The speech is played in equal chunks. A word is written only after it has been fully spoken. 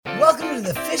Welcome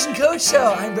to the Fish and Coach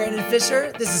Show. I'm Brandon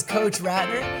Fisher. This is Coach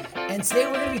Ratner. And today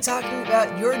we're going to be talking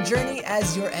about your journey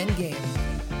as your endgame.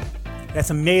 That's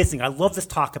amazing. I love this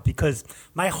topic because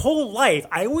my whole life,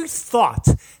 I always thought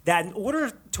that in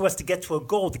order to us to get to a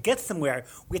goal, to get somewhere,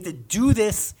 we have to do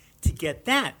this to get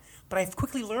that. But I've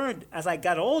quickly learned as I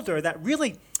got older that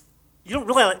really, you don't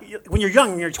realize, when you're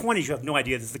young, in your 20s, you have no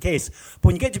idea this is the case. But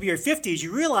when you get to be your 50s,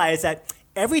 you realize that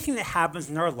everything that happens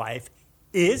in our life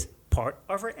is part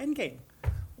of our end game.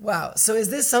 Wow. So is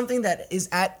this something that is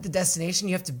at the destination?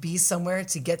 You have to be somewhere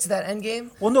to get to that end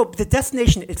game? Well, no, the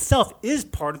destination itself is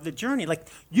part of the journey. Like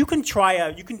you can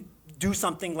do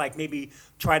something like maybe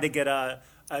try to get a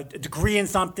degree in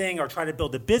something or try to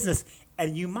build a business,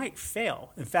 and you might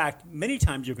fail. In fact, many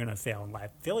times you're going to fail in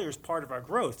life. Failure is part of our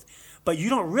growth. But you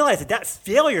don't realize that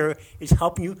failure is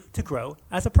helping you to grow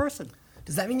as a person.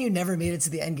 Does that mean you never made it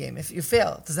to the end game? If you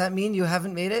fail, does that mean you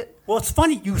haven't made it? Well, it's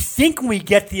funny. You think when we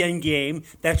get to the end game,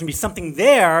 there's going to be something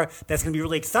there that's going to be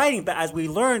really exciting. But as we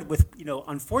learned with,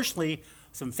 unfortunately,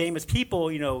 some famous people,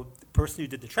 the person who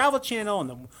did the Travel Channel and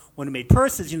the one who made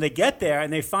purses, they get there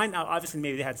and they find out, obviously,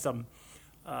 maybe they had some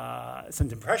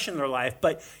depression in their life,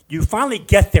 but you finally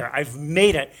get there. I've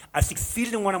made it. I've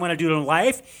succeeded in what I want to do in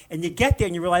life. And you get there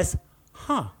and you realize,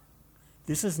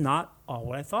 this is not all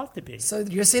what I thought to be. So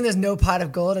you're saying there's no pot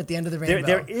of gold at the end of the rainbow?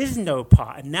 There is no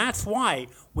pot. And that's why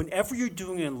whenever you're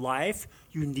doing in life,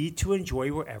 you need to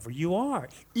enjoy wherever you are.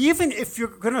 Even if you're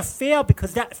going to fail,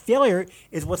 because that failure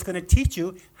is what's going to teach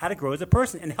you how to grow as a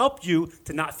person and help you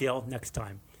to not fail next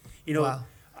time. Wow.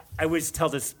 I always tell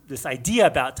this idea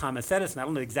about Thomas Edison. I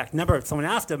don't know the exact number. Someone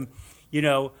asked him,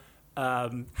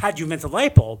 how'd you invent a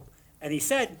light bulb? And he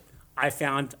said, I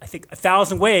found,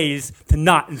 1,000 ways to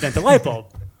not invent a light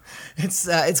bulb.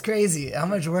 It's crazy how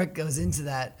much work goes into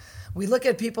that. We look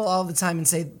at people all the time and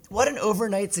say, what an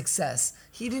overnight success.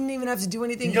 He didn't even have to do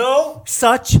anything. No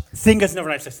such thing as an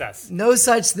overnight success. No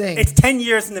such thing. It's 10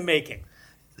 years in the making.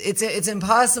 It's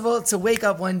impossible to wake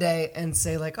up one day and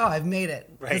say I've made it.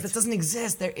 Right. Because it doesn't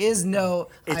exist. There is no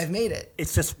I've made it.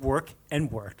 It's just work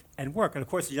and work and work. And of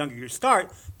course, the younger you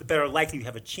start, the better likely you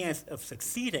have a chance of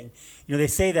succeeding. They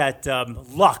say that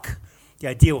luck, the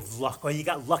idea of luck, you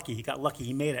got lucky,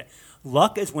 you made it.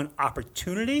 Luck is when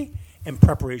opportunity and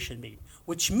preparation meet,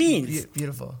 which means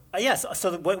beautiful. Yes.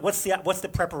 So what's the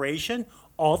preparation?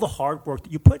 All the hard work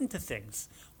that you put into things.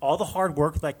 All the hard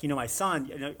work, like my son.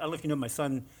 I don't know if you know, my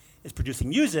son is producing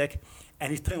music,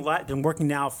 and he's been working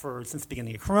now since the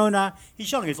beginning of Corona.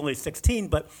 He's young; he's only 16,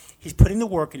 but he's putting the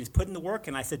work,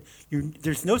 and I said,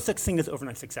 "There's no such thing as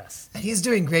overnight success." And he's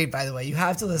doing great, by the way. You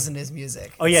have to listen to his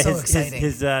music. Oh yeah, it's so exciting.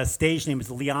 His stage name is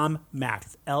Liam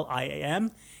Max,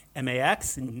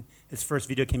 Liam-Max, and his first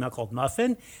video came out called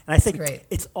Muffin. And I think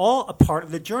it's all a part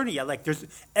of the journey. There's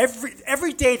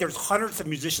every day there's hundreds of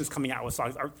musicians coming out with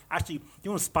songs. Actually,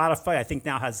 Spotify, I think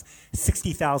now has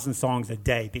 60,000 songs a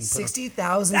day being put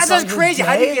 60,000 songs. That's crazy.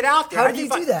 How do you get out there? How do you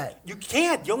do that? You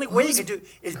can't. The only way you can do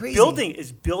is building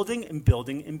and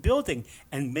building and building.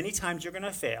 And many times you're going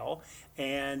to fail.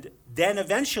 And then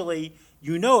eventually,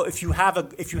 if you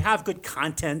have good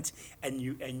content and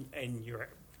you're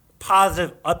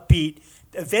positive, upbeat,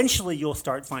 eventually you'll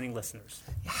start finding listeners.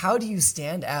 How do you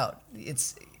stand out?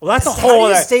 That's a whole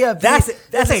other. Stay up. That's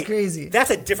crazy. That's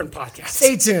a different podcast.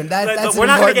 Stay tuned. That's we're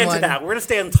not going to get into that. We're going to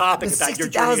stay on topic about your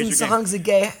journey. 60,000 songs a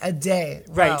day.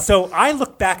 Wow. Right. So I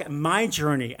look back at my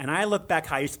journey, and I look back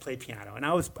how I used to play piano, and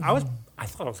I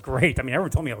thought it was great. I mean,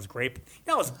 everyone told me I was great. But,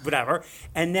 it was whatever.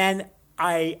 And then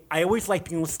I always liked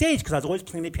being on stage because I was always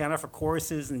playing the piano for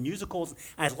choruses and musicals,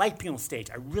 and I liked being on stage.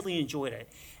 I really enjoyed it.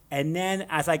 And then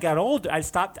as I got older, I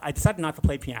decided not to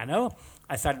play piano.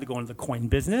 I decided to go into the coin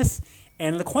business.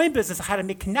 And in the coin business, I had to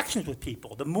make connections with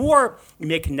people. The more you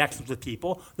make connections with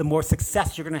people, the more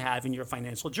success you're going to have in your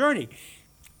financial journey.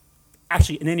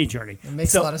 Actually, in any journey. It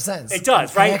makes a lot of sense. It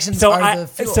does, right? Connections are the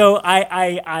fuel. So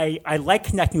I like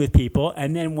connecting with people.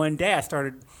 And then one day I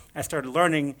started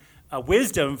learning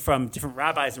wisdom from different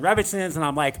rabbis and rebbitzins, and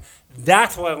I'm like,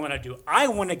 that's what I want to do. I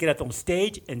want to get up on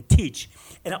stage and teach.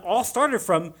 And it all started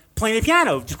from playing the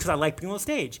piano, just because I like being on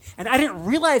stage. And I didn't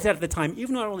realize that at the time,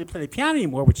 even though I don't really play the piano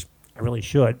anymore, which I really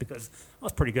should, because I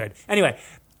was pretty good. Anyway,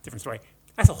 different story.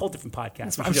 That's a whole different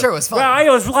podcast. I'm sure it was fun. Well, it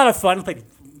was a lot of fun. I played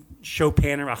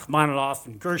Chopin and Rachmaninoff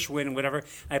and Gershwin and whatever.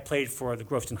 I played for the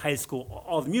Groveton High School,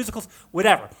 all the musicals,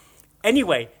 whatever.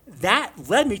 Anyway, that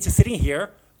led me to sitting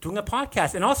here doing a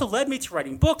podcast, and also led me to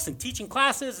writing books and teaching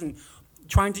classes and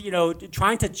trying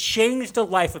to change the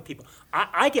life of people.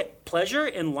 I get pleasure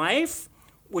in life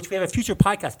which we have a future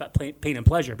podcast about pain and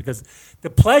pleasure, because the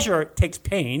pleasure takes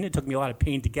pain. It took me a lot of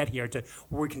pain to get here to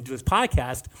where we can do this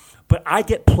podcast, but I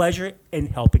get pleasure in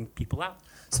helping people out.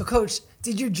 So, Coach,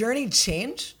 did your journey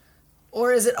change?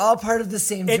 Or is it all part of the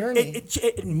same journey?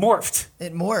 It morphed.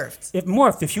 It morphed. It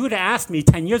morphed. If you would have asked me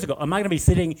 10 years ago, am I going to be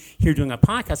sitting here doing a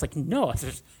podcast? Like, no,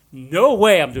 there's no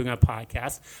way I'm doing a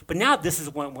podcast. But now this is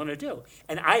what I want to do.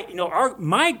 And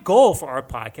my goal for our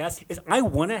podcast is I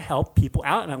want to help people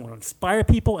out, and I want to inspire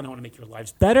people, and I want to make your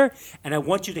lives better. And I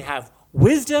want you to have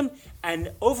wisdom.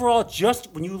 And overall,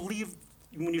 just when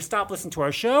you stop listening to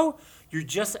our show, you're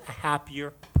just a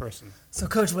happier person. So,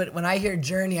 Coach, when I hear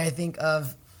journey, I think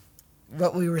of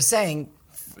what we were saying,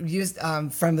 used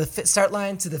from the start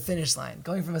line to the finish line,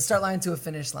 going from a start line to a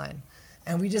finish line.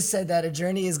 And we just said that a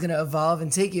journey is going to evolve and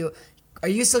take you. Are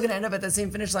you still going to end up at that same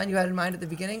finish line you had in mind at the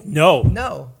beginning? No.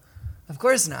 No, of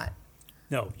course not.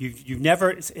 No, you've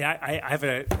never. I have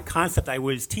a concept I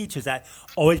always teach is that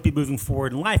always be moving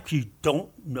forward in life because you don't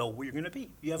know where you're going to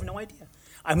be. You have no idea.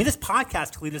 I mean, this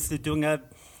podcast could lead us to doing a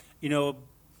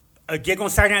gig on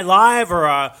Saturday Night Live or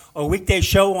a weekday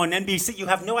show on NBC. You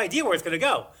have no idea where it's going to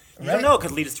go. You don't know. It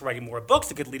could lead us to writing more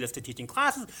books. It could lead us to teaching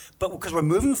classes. But because we're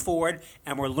moving forward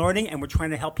and we're learning and we're trying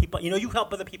to help people, you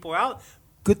help other people out,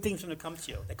 good things are going to come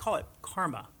to you. They call it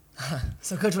karma.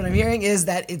 So, Coach, what I'm hearing is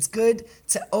that it's good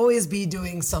to always be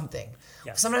doing something.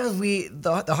 Yes. Sometimes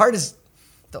the hardest,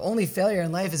 the only failure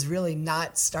in life is really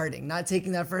not starting, not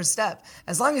taking that first step.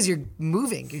 As long as you're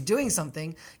moving, you're doing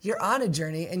something, you're on a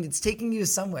journey and it's taking you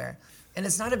somewhere. And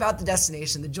it's not about the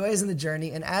destination. The joy is in the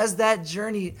journey. And as that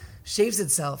journey shapes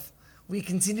itself, we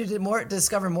continue to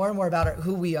discover more and more about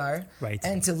who we are, right,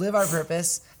 and to live our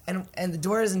purpose. And the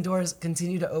doors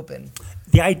continue to open.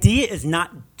 The idea is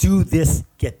not do this,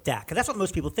 get that. Because that's what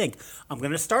most people think. I'm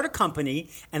going to start a company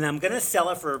and I'm going to sell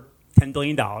it for $10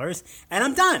 billion and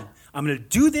I'm done. I'm going to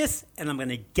do this and I'm going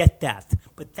to get that.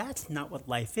 But that's not what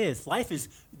life is. Life is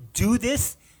do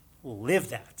this, live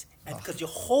that. And because the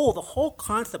whole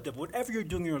concept of whatever you're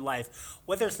doing in your life,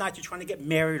 whether it's not you're trying to get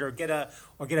married or get a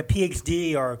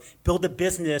PhD or build a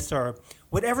business or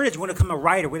whatever it is, you want to become a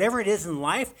writer, whatever it is in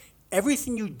life,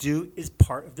 everything you do is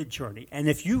part of the journey. And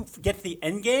if you get to the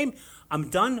end game, I'm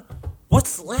done,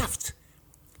 what's left?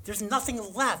 There's nothing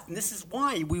left. And this is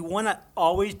why we want to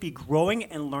always be growing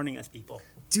and learning as people.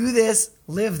 Do this,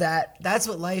 live that. That's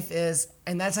what life is.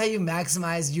 And that's how you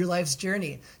maximize your life's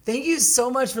journey. Thank you so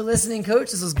much for listening,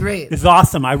 Coach. This was great. This is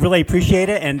awesome. I really appreciate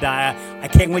it. And I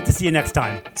can't wait to see you next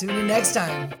time. Tune in next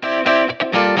time.